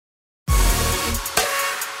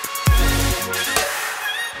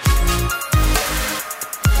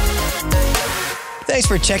Thanks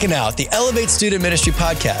for checking out the Elevate Student Ministry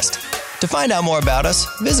podcast. To find out more about us,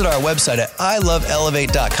 visit our website at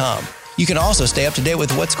iloveelevate.com. You can also stay up to date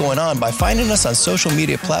with what's going on by finding us on social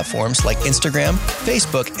media platforms like Instagram,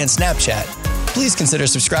 Facebook, and Snapchat. Please consider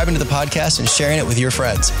subscribing to the podcast and sharing it with your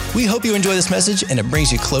friends. We hope you enjoy this message and it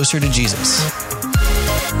brings you closer to Jesus.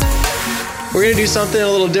 We're going to do something a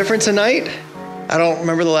little different tonight. I don't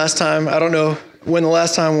remember the last time. I don't know when the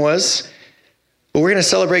last time was, but we're going to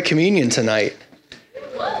celebrate communion tonight.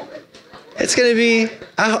 It's going to be,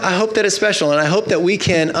 I hope that it's special, and I hope that we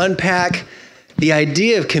can unpack the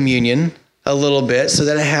idea of communion a little bit so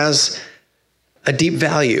that it has a deep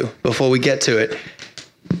value before we get to it.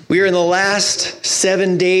 We are in the last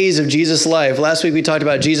 7 days of Jesus' life. Last week we talked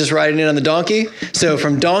about Jesus riding in on the donkey. So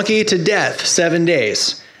from donkey to death, 7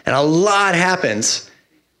 days. And a lot happens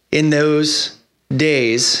in those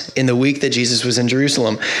days in the week that Jesus was in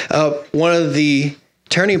Jerusalem. One of the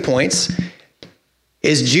turning points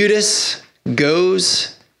is Judas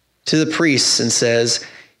goes to the priests and says,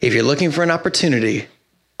 if you're looking for an opportunity,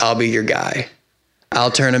 I'll be your guy. I'll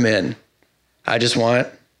turn him in.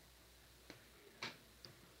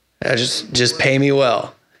 Just pay me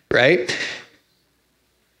well, right?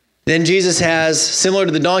 Then Jesus has, similar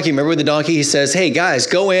to the donkey, remember with the donkey, he says, hey guys,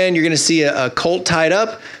 go in, you're going to see a colt tied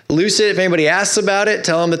up, loose it. If anybody asks about it,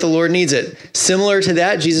 tell them that the Lord needs it. Similar to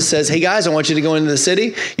that, Jesus says, hey guys, I want you to go into the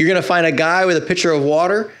city. You're going to find a guy with a pitcher of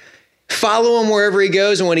water. Follow him wherever he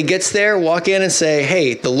goes, and when he gets there, walk in and say,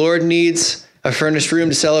 hey, the Lord needs a furnished room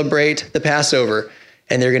to celebrate the Passover,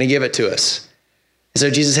 and they're going to give it to us. So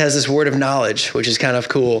Jesus has this word of knowledge, which is kind of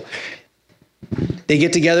cool. They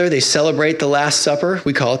get together, they celebrate the Last Supper.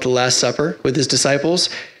 We call it the Last Supper with his disciples.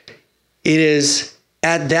 It is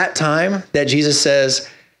at that time that Jesus says,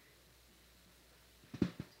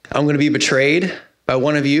 I'm going to be betrayed by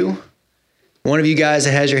one of you guys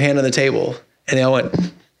that has your hand on the table. And they all went,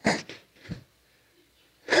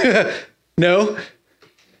 no.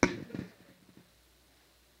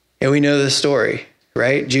 And we know the story,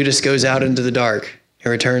 right? Judas goes out into the dark and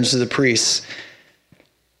returns to the priests.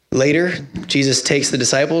 Later, Jesus takes the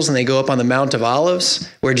disciples and they go up on the Mount of Olives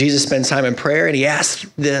where Jesus spends time in prayer, and he asks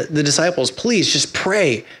the disciples, please just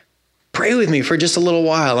pray. Pray with me for just a little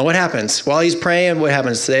while. And what happens? While he's praying, what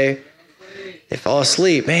happens? They fall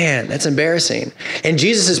asleep. Man, that's embarrassing. And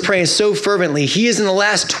Jesus is praying so fervently. He is in the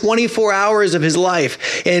last 24 hours of his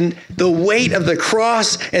life. And the weight of the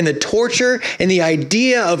cross and the torture and the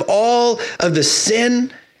idea of all of the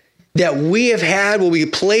sin that we have had will be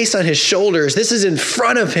placed on his shoulders. This is in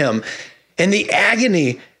front of him. And the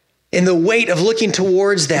agony and the weight of looking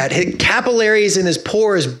towards that, his capillaries in his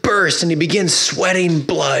pores burst and he begins sweating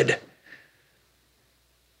blood.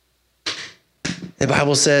 The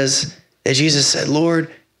Bible says that Jesus said,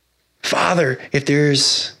 Lord, Father, if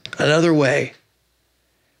there's another way,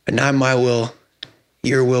 but not my will,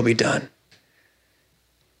 your will be done.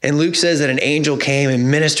 And Luke says that an angel came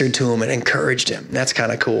and ministered to him and encouraged him. That's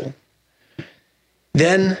kind of cool.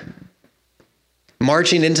 Then,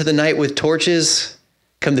 marching into the night with torches,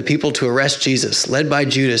 come the people to arrest Jesus, led by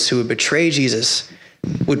Judas, who would betray Jesus,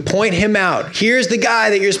 would point him out. Here's the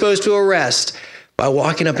guy that you're supposed to arrest, by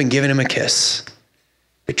walking up and giving him a kiss.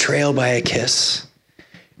 Betrayal by a kiss.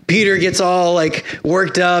 Peter gets all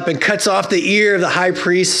worked up and cuts off the ear of the high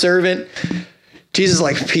priest's servant. Jesus is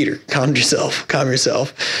like, Peter, calm yourself.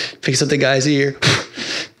 Picks up the guy's ear,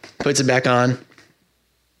 puts it back on.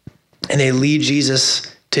 And they lead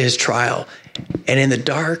Jesus to his trial. And in the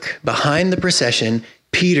dark, behind the procession,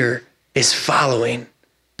 Peter is following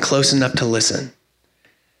close enough to listen.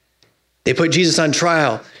 They put Jesus on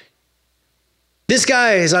trial. This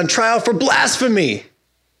guy is on trial for blasphemy.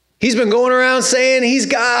 He's been going around saying he's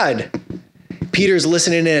God. Peter's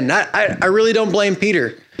listening in. I really don't blame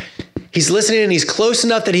Peter. He's listening and he's close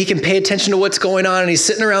enough that he can pay attention to what's going on. And he's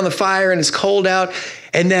sitting around the fire and it's cold out.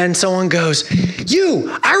 And then someone goes,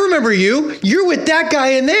 I remember you. You're with that guy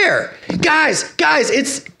in there. Guys,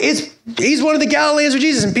 he's one of the Galileans with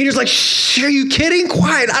Jesus. And Peter's like, shh, are you kidding?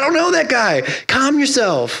 Quiet. I don't know that guy. Calm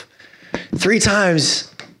yourself. 3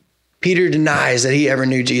 times, Peter denies that he ever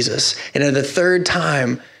knew Jesus. And at the 3rd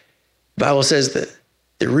time, the Bible says that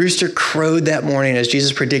the rooster crowed that morning as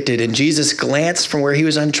Jesus predicted. And Jesus glanced from where he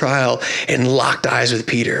was on trial and locked eyes with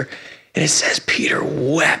Peter. And it says Peter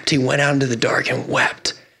wept. He went out into the dark and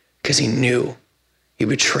wept because he knew he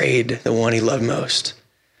betrayed the one he loved most.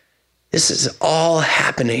 This is all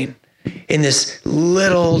happening in this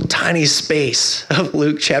little tiny space of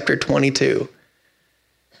Luke chapter 22.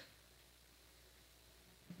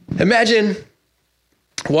 Imagine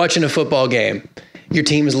watching a football game. Your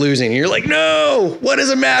team is losing. And you're like, no, what does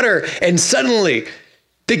it matter? And suddenly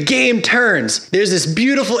the game turns. There's this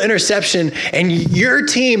beautiful interception, and your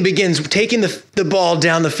team begins taking the ball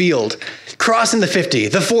down the field, crossing the 50,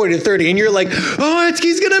 the 40, the 30, and you're like, oh,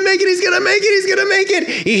 he's going to make it, he's going to make it, he's going to make it.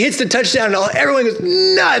 He hits the touchdown, and everyone goes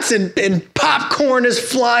nuts, and popcorn is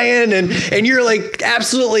flying, and you're like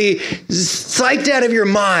absolutely psyched out of your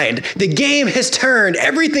mind. The game has turned.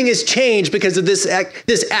 Everything has changed because of this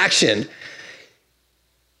action.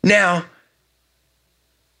 Now,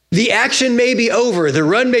 the action may be over. The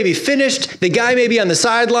run may be finished. The guy may be on the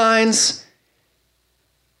sidelines.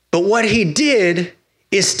 But what he did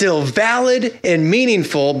is still valid and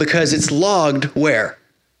meaningful because it's logged where?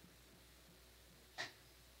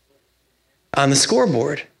 On the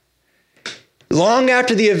scoreboard. Long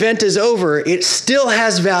after the event is over, it still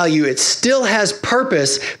has value. It still has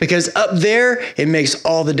purpose because up there, it makes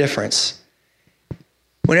all the difference.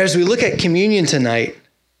 As we look at communion tonight,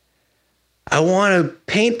 I want to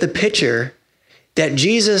paint the picture that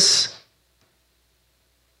Jesus,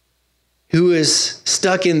 who is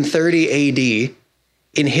stuck in 30 AD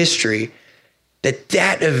in history,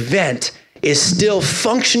 that event is still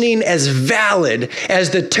functioning as valid as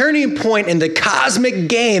the turning point in the cosmic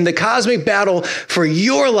game, the cosmic battle for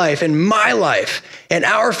your life and my life and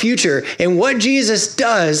our future. And what Jesus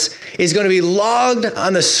does is going to be logged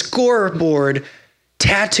on the scoreboard,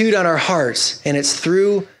 tattooed on our hearts, and it's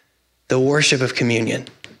through the worship of communion.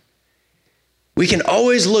 We can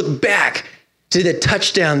always look back to the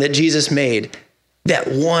touchdown that Jesus made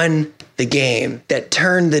that won the game, that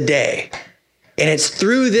turned the day. And it's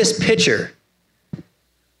through this picture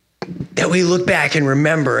that we look back and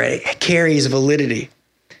remember, and it carries validity.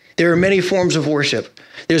 There are many forms of worship.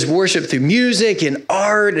 There's worship through music and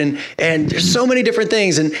art, and there's so many different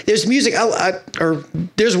things. And there's music, or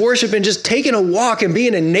there's worship in just taking a walk and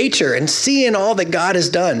being in nature and seeing all that God has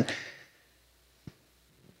done.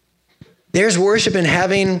 There's worship in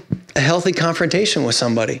having a healthy confrontation with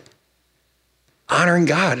somebody, honoring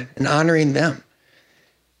God and honoring them.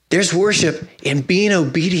 There's worship in being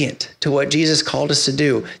obedient to what Jesus called us to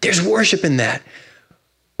do. There's worship in that.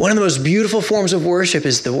 One of the most beautiful forms of worship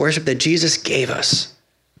is the worship that Jesus gave us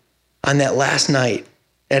on that last night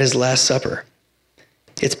at his Last Supper.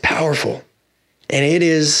 It's powerful. And it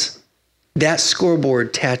is that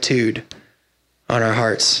scoreboard tattooed on our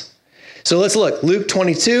hearts. So let's look. Luke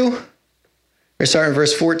 22. We're starting in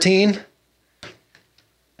verse 14. It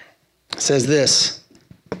says this.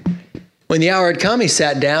 When the hour had come, he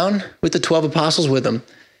sat down with the 12 apostles with him.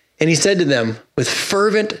 And he said to them, with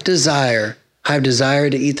fervent desire, I have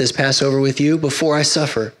desired to eat this Passover with you before I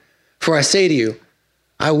suffer. For I say to you,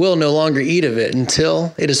 I will no longer eat of it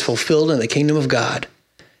until it is fulfilled in the kingdom of God.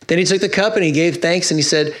 Then he took the cup and he gave thanks and he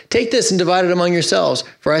said, take this and divide it among yourselves.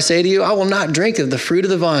 For I say to you, I will not drink of the fruit of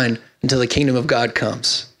the vine until the kingdom of God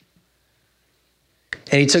comes.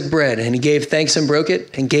 And he took bread and he gave thanks and broke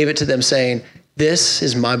it and gave it to them, saying, this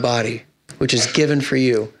is my body, which is given for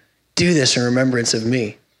you. Do this in remembrance of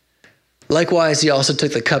me. Likewise, he also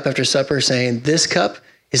took the cup after supper, saying, this cup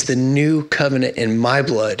is the new covenant in my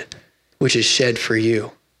blood, which is shed for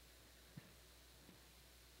you.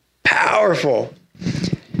 Powerful.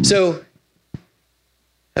 So,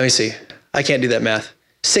 let me see. I can't do that math.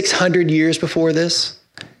 600 years before this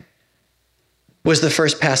was the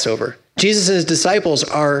first Passover. Jesus and his disciples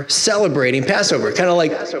are celebrating Passover, kind of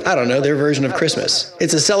like, I don't know, their version of Christmas.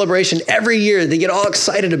 It's a celebration every year they get all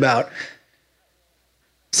excited about.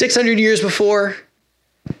 600 years before,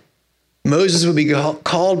 Moses would be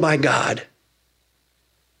called by God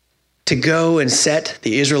to go and set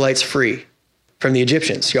the Israelites free from the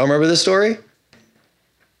Egyptians. Y'all remember this story?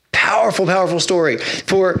 Powerful, powerful story.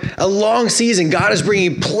 For a long season, God is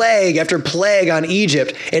bringing plague after plague on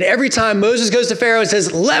Egypt. And every time Moses goes to Pharaoh and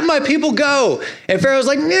says, let my people go. And Pharaoh's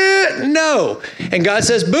like, no. And God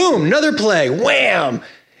says, boom, another plague, wham.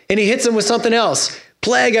 And he hits them with something else.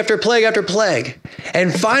 Plague after plague after plague.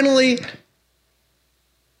 And finally,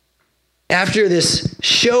 after this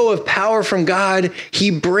show of power from God,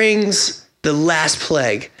 he brings the last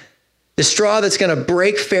plague, the straw that's going to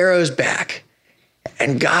break Pharaoh's back.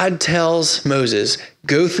 And God tells Moses,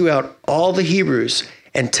 go throughout all the Hebrews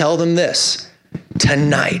and tell them this,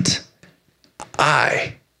 tonight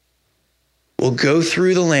I will go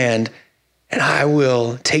through the land and I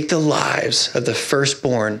will take the lives of the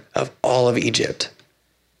firstborn of all of Egypt.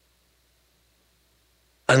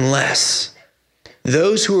 Unless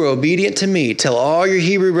those who are obedient to me, tell all your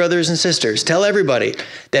Hebrew brothers and sisters, tell everybody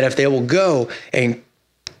that if they will go and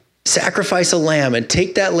sacrifice a lamb and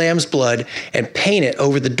take that lamb's blood and paint it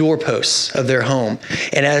over the doorposts of their home.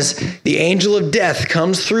 And as the angel of death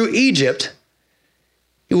comes through Egypt,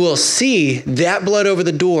 you will see that blood over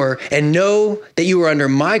the door and know that you are under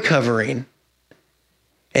my covering,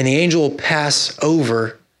 and the angel will pass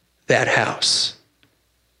over that house.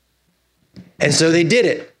 And so they did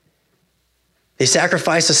it. They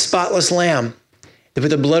sacrificed a spotless lamb. They put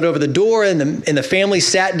the blood over the door, and the family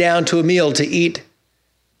sat down to a meal to eat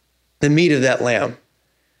the meat of that lamb.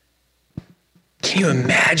 Can you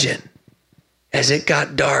imagine as it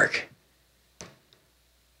got dark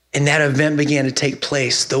and that event began to take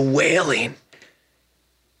place, the wailing,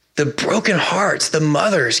 the broken hearts, the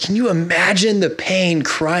mothers? Can you imagine the pain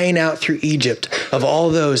crying out through Egypt of all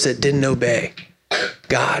those that didn't obey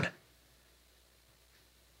God?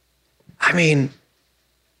 I mean,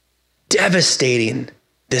 devastating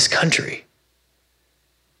this country.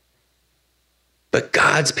 But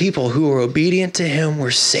God's people who were obedient to him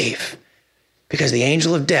were safe because the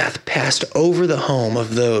angel of death passed over the home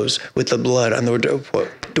of those with the blood on the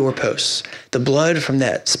doorposts, the blood from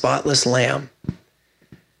that spotless lamb.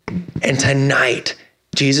 And tonight,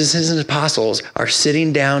 Jesus and his apostles are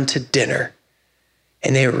sitting down to dinner,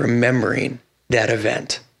 and they are remembering that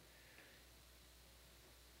event.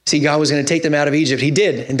 See, God was going to take them out of Egypt. He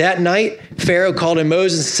did. And that night, Pharaoh called in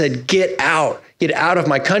Moses and said, get out of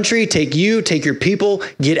my country, take your people,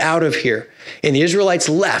 get out of here. And the Israelites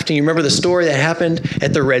left. And you remember the story that happened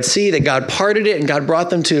at the Red Sea, that God parted it and God brought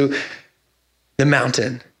them to the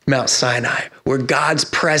mountain, Mount Sinai, where God's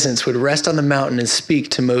presence would rest on the mountain and speak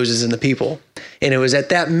to Moses and the people. And it was at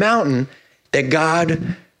that mountain that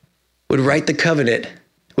God would write the covenant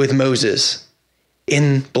with Moses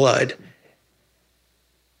in blood.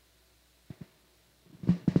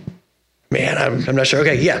 Man, I'm not sure.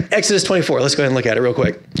 Okay, yeah, Exodus 24. Let's go ahead and look at it real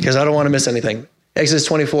quick because I don't want to miss anything. Exodus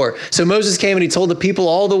 24. So Moses came and he told the people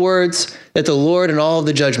all the words that the Lord and all of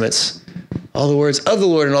the judgments, all the words of the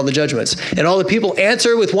Lord and all the judgments. And all the people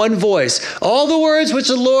answered with one voice, all the words which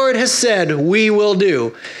the Lord has said, we will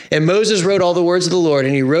do. And Moses wrote all the words of the Lord,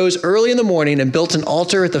 and he rose early in the morning and built an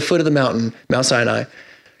altar at the foot of the mountain, Mount Sinai,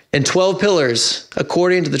 and 12 pillars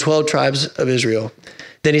according to the 12 tribes of Israel.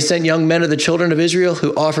 Then he sent young men of the children of Israel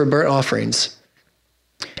who offered burnt offerings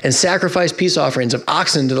and sacrificed peace offerings of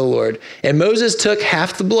oxen to the Lord. And Moses took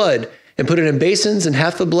half the blood and put it in basins, and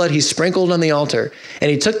half the blood he sprinkled on the altar.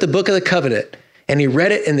 And he took the book of the covenant and he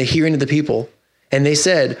read it in the hearing of the people. And they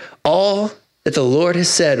said, all that the Lord has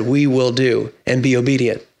said we will do, and be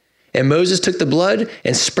obedient. And Moses took the blood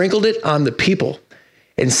and sprinkled it on the people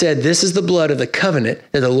and said, this is the blood of the covenant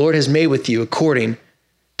that the Lord has made with you according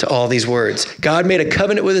to all these words. God made a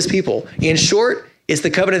covenant with his people. In short, it's the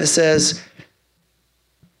covenant that says,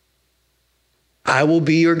 I will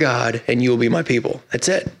be your God and you will be my people. That's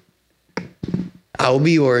it. I will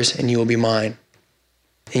be yours and you will be mine.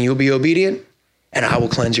 And you will be obedient and I will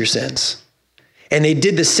cleanse your sins. And they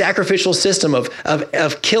did the sacrificial system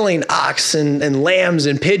of killing ox and lambs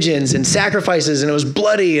and pigeons and sacrifices, and it was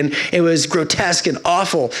bloody and it was grotesque and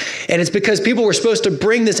awful. And it's because people were supposed to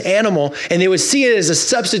bring this animal and they would see it as a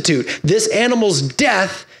substitute. This animal's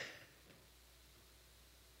death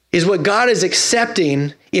is what God is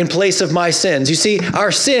accepting in place of my sins. You see,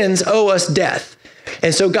 our sins owe us death.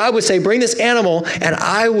 And so God would say, bring this animal and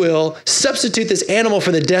I will substitute this animal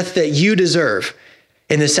for the death that you deserve.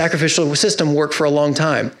 And the sacrificial system worked for a long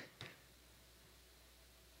time.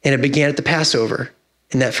 And it began at the Passover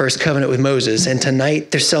in that first covenant with Moses. And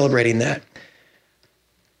tonight they're celebrating that.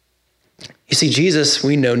 You see, Jesus,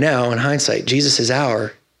 we know now in hindsight, Jesus is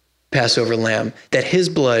our Passover lamb, that his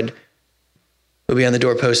blood will be on the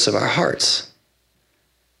doorposts of our hearts.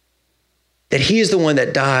 That he is the one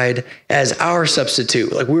that died as our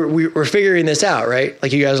substitute. Like we're figuring this out, right?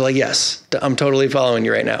 Like you guys are like, yes, I'm totally following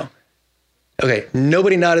you right now. Okay,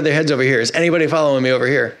 nobody nodded their heads over here. Is anybody following me over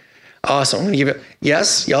here? Awesome. I'm gonna give it,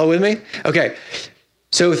 yes, y'all with me? Okay,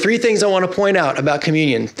 so 3 things I want to point out about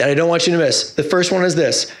communion that I don't want you to miss. The first one is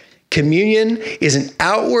this. Communion is an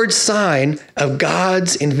outward sign of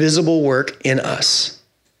God's invisible work in us.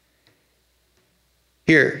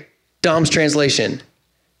 Here, Dom's translation.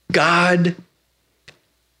 God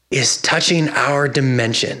is touching our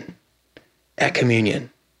dimension at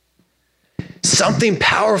communion. Something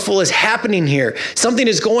powerful is happening here. Something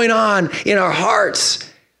is going on in our hearts.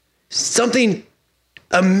 Something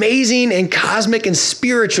amazing and cosmic and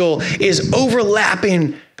spiritual is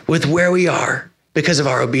overlapping with where we are because of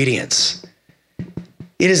our obedience.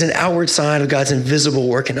 It is an outward sign of God's invisible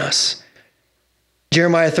work in us.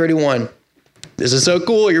 Jeremiah 31. This is so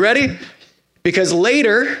cool. You ready? Because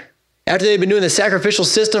later, after they've been doing the sacrificial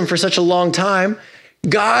system for such a long time,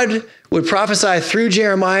 God would prophesy through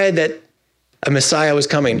Jeremiah that a Messiah was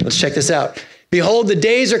coming. Let's check this out. Behold, the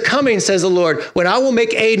days are coming, says the Lord, when I will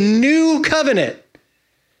make a new covenant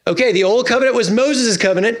Okay, the old covenant was Moses'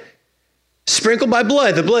 covenant, sprinkled by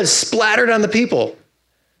blood. The blood splattered on the people.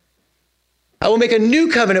 I will make a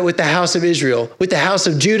new covenant with the house of Israel, with the house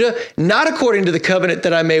of Judah, not according to the covenant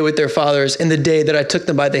that I made with their fathers in the day that I took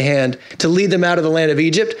them by the hand to lead them out of the land of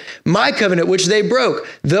Egypt, my covenant which they broke,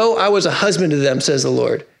 though I was a husband to them, says the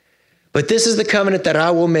Lord. But this is the covenant that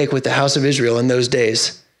I will make with the house of Israel in those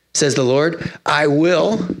days, says the Lord. I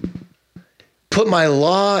will put my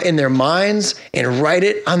law in their minds and write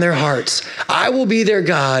it on their hearts. I will be their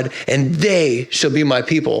God, and they shall be my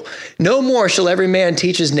people. No more shall every man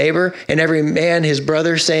teach his neighbor and every man his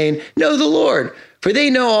brother, saying, know the Lord, for they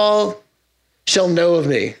know all shall know of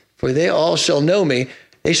me. For they all shall know me.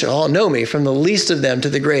 They shall all know me, from the least of them to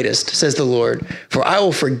the greatest, says the Lord. For I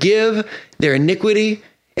will forgive their iniquity,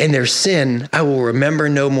 and their sin I will remember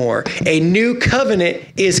no more. A new covenant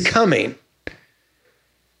is coming.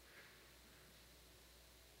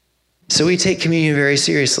 So we take communion very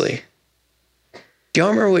seriously. Do y'all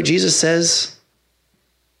remember what Jesus says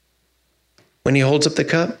when he holds up the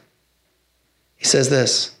cup? He says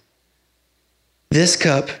this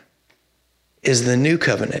cup is the new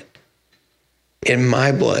covenant in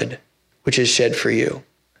my blood, which is shed for you.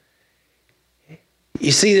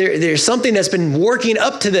 You see, there's something that's been working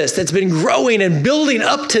up to this, that's been growing and building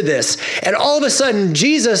up to this. And all of a sudden,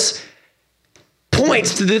 Jesus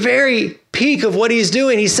points to the very peak of what he's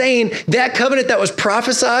doing. He's saying that covenant that was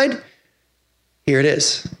prophesied, here it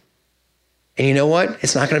is. And you know what?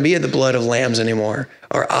 It's not going to be the blood of lambs anymore,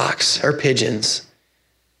 or ox, or pigeons.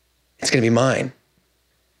 It's going to be mine.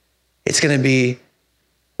 It's going to be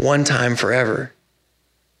one time forever,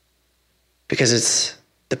 because it's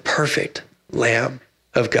the perfect Lamb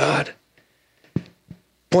of God.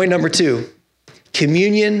 Point number 2,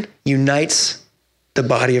 communion unites the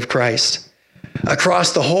body of Christ.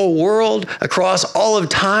 Across the whole world, across all of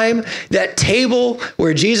time, that table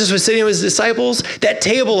where Jesus was sitting with his disciples, that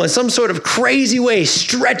table in some sort of crazy way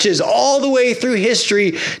stretches all the way through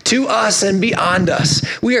history to us and beyond us.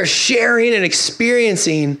 We are sharing and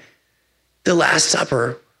experiencing the Last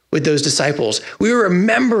Supper with those disciples. We were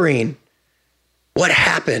remembering what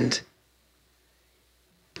happened.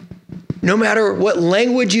 No matter what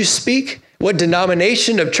language you speak, what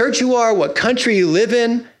denomination of church you are, what country you live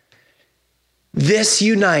in, this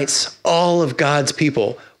unites all of God's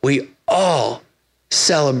people. We all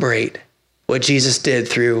celebrate what Jesus did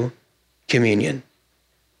through communion.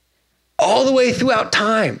 All the way throughout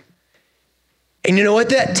time. And you know what?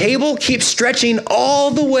 That table keeps stretching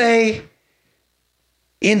all the way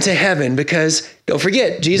into heaven, because don't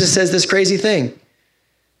forget, Jesus says this crazy thing.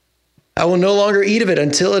 I will no longer eat of it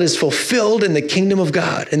until it is fulfilled in the kingdom of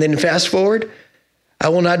God. And then fast forward, I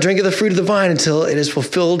will not drink of the fruit of the vine until it is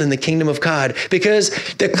fulfilled in the kingdom of God. Because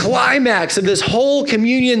the climax of this whole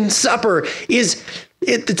communion supper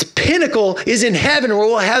its pinnacle is in heaven, where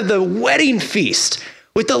we'll have the wedding feast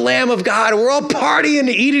with the Lamb of God. We're all partying and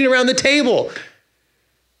eating around the table.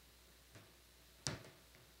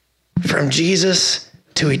 From Jesus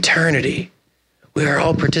to eternity, we are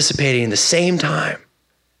all participating in the same time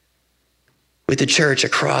with the church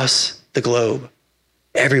across the globe,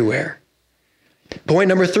 everywhere. Point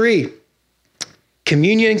number 3,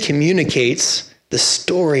 communion communicates the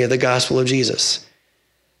story of the gospel of Jesus.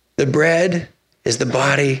 The bread is the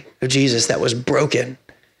body of Jesus that was broken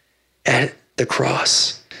at the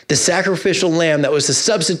cross. The sacrificial lamb that was the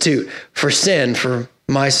substitute for sin, for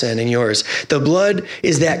my sin and yours. The blood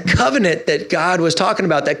is that covenant that God was talking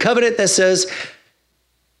about, that covenant that says,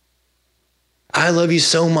 I love you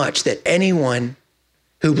so much that anyone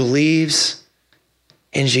who believes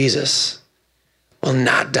in Jesus will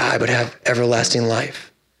not die, but have everlasting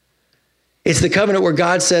life. It's the covenant where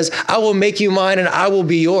God says, I will make you mine and I will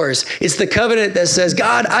be yours. It's the covenant that says,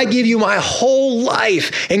 God, I give you my whole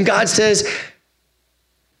life. And God says,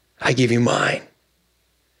 I give you mine.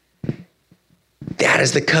 That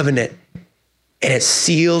is the covenant. And it's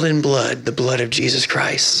sealed in blood, the blood of Jesus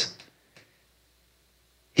Christ.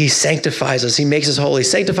 He sanctifies us. He makes us holy.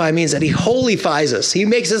 Sanctify means that he holifies us. He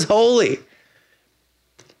makes us holy.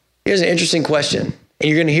 Here's an interesting question, and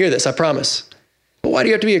you're going to hear this, I promise. But why do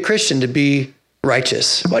you have to be a Christian to be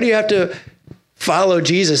righteous? Why do you have to follow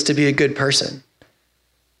Jesus to be a good person?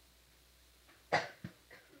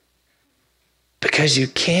 Because you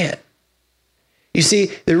can't. You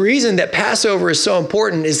see, the reason that Passover is so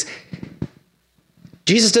important is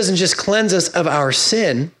Jesus doesn't just cleanse us of our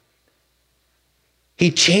sin.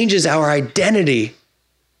 He changes our identity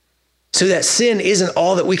so that sin isn't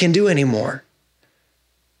all that we can do anymore.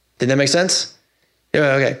 Did that make sense? Yeah,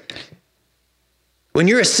 okay. When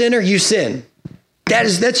you're a sinner, you sin.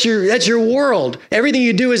 That's your world. Everything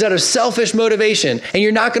you do is out of selfish motivation, and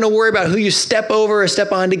you're not going to worry about who you step over or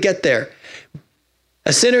step on to get there.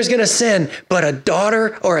 A sinner is going to sin, but a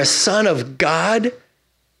daughter or a son of God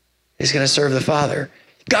is going to serve the Father.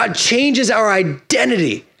 God changes our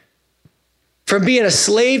identity from being a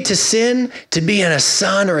slave to sin to being a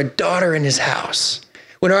son or a daughter in his house.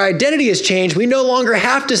 When our identity is changed, we no longer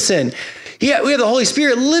have to sin. Yeah, we have the Holy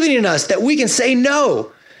Spirit living in us that we can say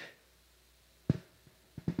no.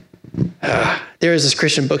 There was this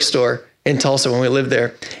Christian bookstore in Tulsa when we lived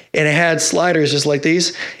there, and it had sliders just like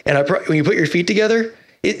these. And when you put your feet together,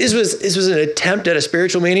 this was an attempt at a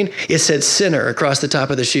spiritual meaning. It said sinner across the top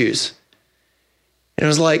of the shoes. And it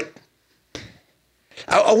was like,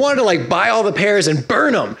 I wanted to buy all the pairs and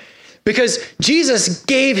burn them, because Jesus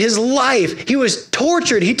gave his life. He was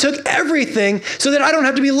tortured. He took everything so that I don't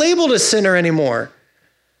have to be labeled a sinner anymore.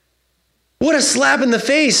 What a slap in the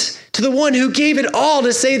face to the one who gave it all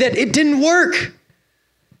to say that it didn't work.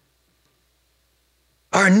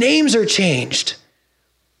 Our names are changed.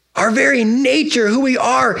 Our very nature, who we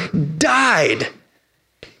are, died.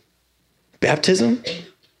 Baptism,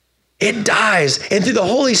 it dies. And through the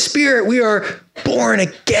Holy Spirit, we are born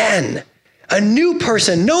again. A new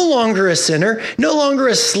person, no longer a sinner, no longer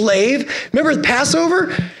a slave. Remember the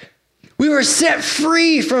Passover? We were set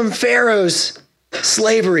free from Pharaoh's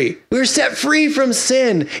slavery. We were set free from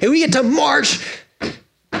sin. And we get to march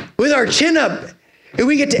with our chin up. And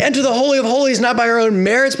we get to enter the Holy of Holies, not by our own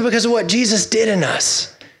merits, but because of what Jesus did in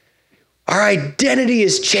us. Our identity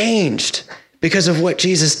is changed because of what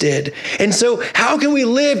Jesus did. And so how can we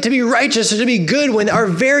live to be righteous or to be good when our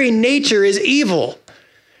very nature is evil?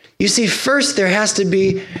 You see, first there has to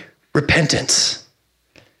be repentance.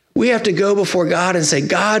 We have to go before God and say,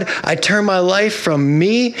 God, I turn my life from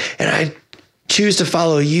me and I choose to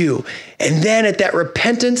follow you. And then at that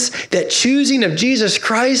repentance, that choosing of Jesus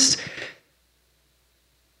Christ,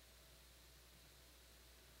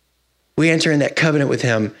 we enter in that covenant with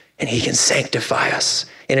him and he can sanctify us.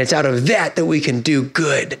 And it's out of that that we can do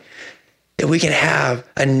good, that we can have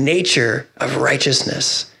a nature of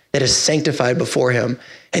righteousness that is sanctified before him.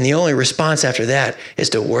 And the only response after that is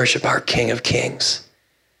to worship our King of Kings,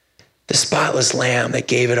 the spotless Lamb that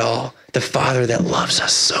gave it all, the Father that loves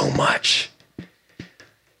us so much.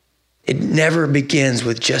 It never begins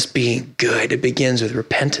with just being good. It begins with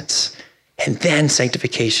repentance and then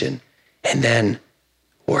sanctification and then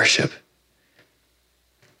worship.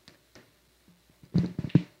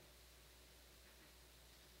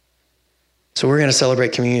 So we're going to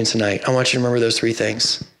celebrate communion tonight. I want you to remember those three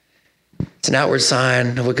things. It's an outward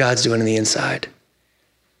sign of what God's doing on the inside.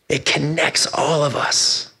 It connects all of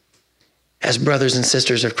us as brothers and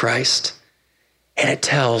sisters of Christ. And it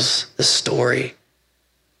tells the story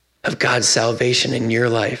of God's salvation in your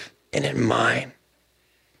life and in mine.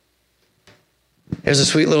 There's a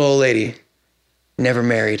sweet little old lady, never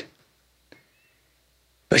married.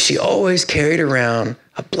 But she always carried around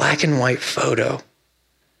a black and white photo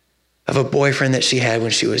of a boyfriend that she had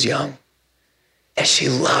when she was young. And she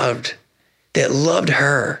loved, that loved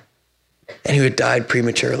her, and who had died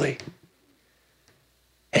prematurely.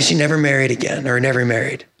 And she never married again, or never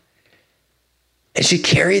married. And she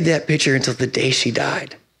carried that picture until the day she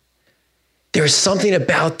died. There was something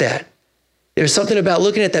about that. There was something about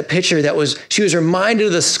looking at that picture she was reminded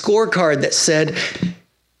of the scorecard that said,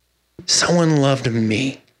 someone loved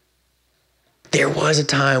me. There was a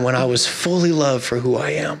time when I was fully loved for who I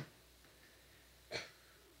am.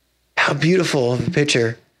 How beautiful of a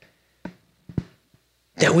picture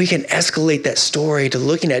that we can escalate that story to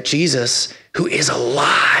looking at Jesus, who is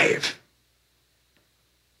alive,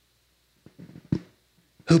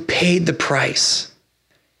 who paid the price.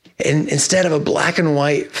 And instead of a black and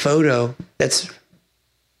white photo that's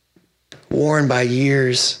worn by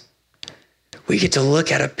years, we get to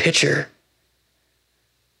look at a picture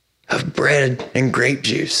of bread and grape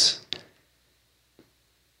juice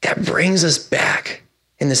that brings us back.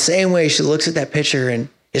 In the same way she looks at that picture and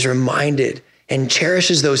is reminded and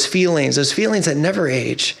cherishes those feelings that never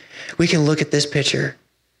age, we can look at this picture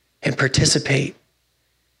and participate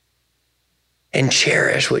and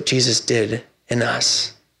cherish what Jesus did in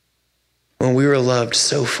us when we were loved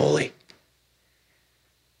so fully.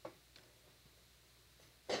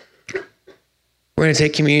 We're going to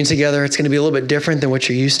take communion together. It's going to be a little bit different than what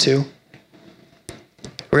you're used to.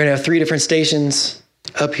 We're going to have 3 different stations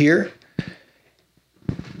up here.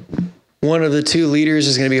 One of the 2 leaders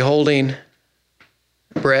is going to be holding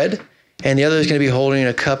bread, and the other is going to be holding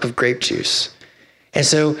a cup of grape juice. And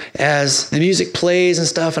so as the music plays and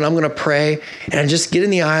stuff, and I'm going to pray, and just get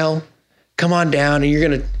in the aisle, come on down, and you're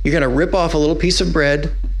going to rip off a little piece of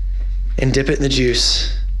bread, and dip it in the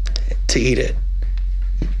juice to eat it.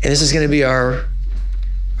 And this is going to be our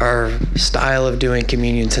style of doing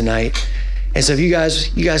communion tonight. And so if you guys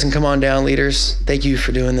can come on down, leaders. Thank you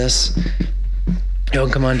for doing this. Y'all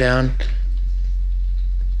can come on down.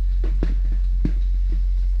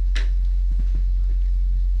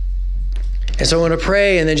 And so I want to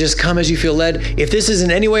pray and then just come as you feel led. If this is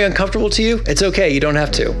in any way uncomfortable to you, it's okay. You don't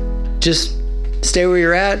have to. Just stay where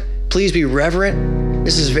you're at. Please be reverent.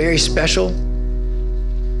 This is very special.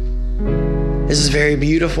 This is very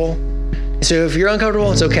beautiful. So if you're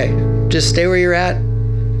uncomfortable, it's okay. Just stay where you're at.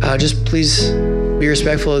 Just please be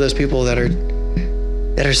respectful of those people that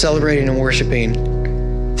are celebrating and worshiping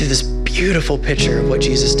through this beautiful picture of what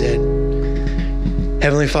Jesus did.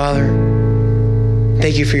 Heavenly Father,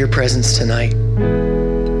 thank you for your presence tonight.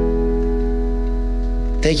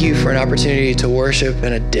 Thank you for an opportunity to worship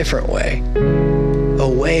in a different way, a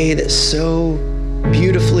way that so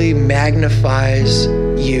beautifully magnifies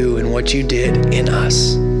you and what you did in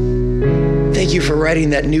us. Thank you for writing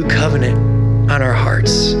that new covenant on our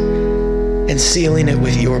hearts and sealing it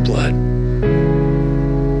with your blood.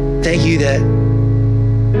 Thank you that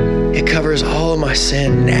it covers all of my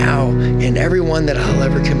sin now and every one that I'll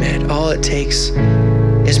ever commit. All it takes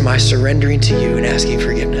is my surrendering to you and asking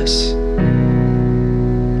forgiveness.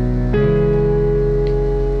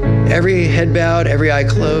 Every head bowed, every eye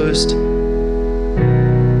closed.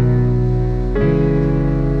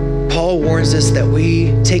 Paul warns us that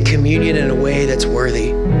we take communion in a way that's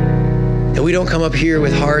worthy. That we don't come up here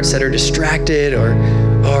with hearts that are distracted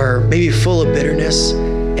or maybe full of bitterness.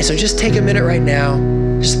 And so just take a minute right now,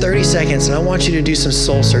 just 30 seconds, and I want you to do some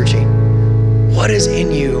soul searching. What is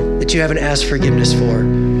in you that you haven't asked forgiveness for?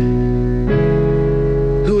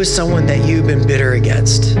 Who is someone that you've been bitter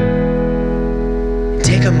against?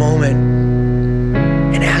 Take a moment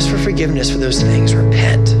and ask for forgiveness for those things.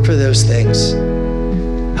 Repent for those things.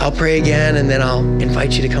 I'll pray again, and then I'll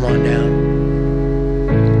invite you to come on down.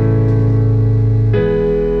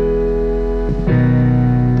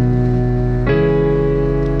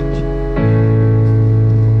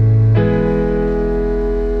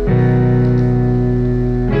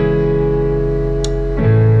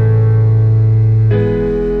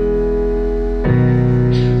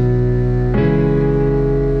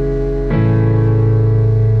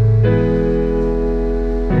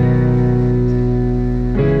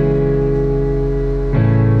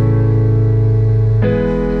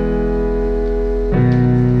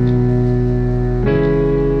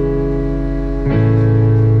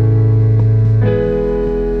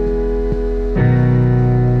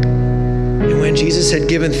 Had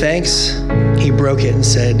given thanks, he broke it and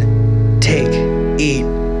said, "Take, eat.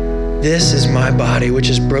 This is my body, which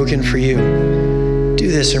is broken for you. Do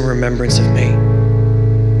this in remembrance of me."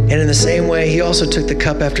 And in the same way, he also took the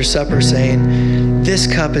cup after supper, saying, "This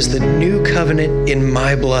cup is the new covenant in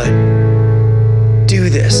my blood. Do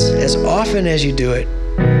this as often as you do it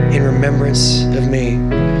in remembrance of me.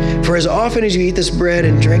 For as often as you eat this bread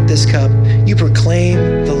and drink this cup, you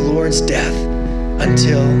proclaim the Lord's death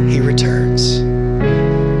until he returns."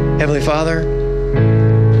 Heavenly Father,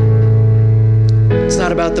 it's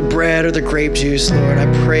not about the bread or the grape juice, Lord. I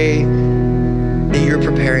pray that you're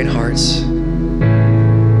preparing hearts.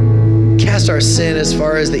 Cast our sin as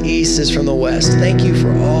far as the east is from the west. Thank you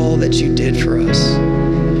for all that you did for us.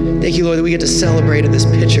 Thank you, Lord, that we get to celebrate in this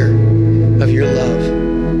picture of your love.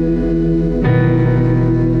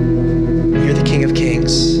 You're the King of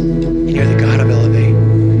Kings, and you're the God of Elevate.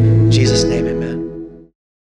 In Jesus' name.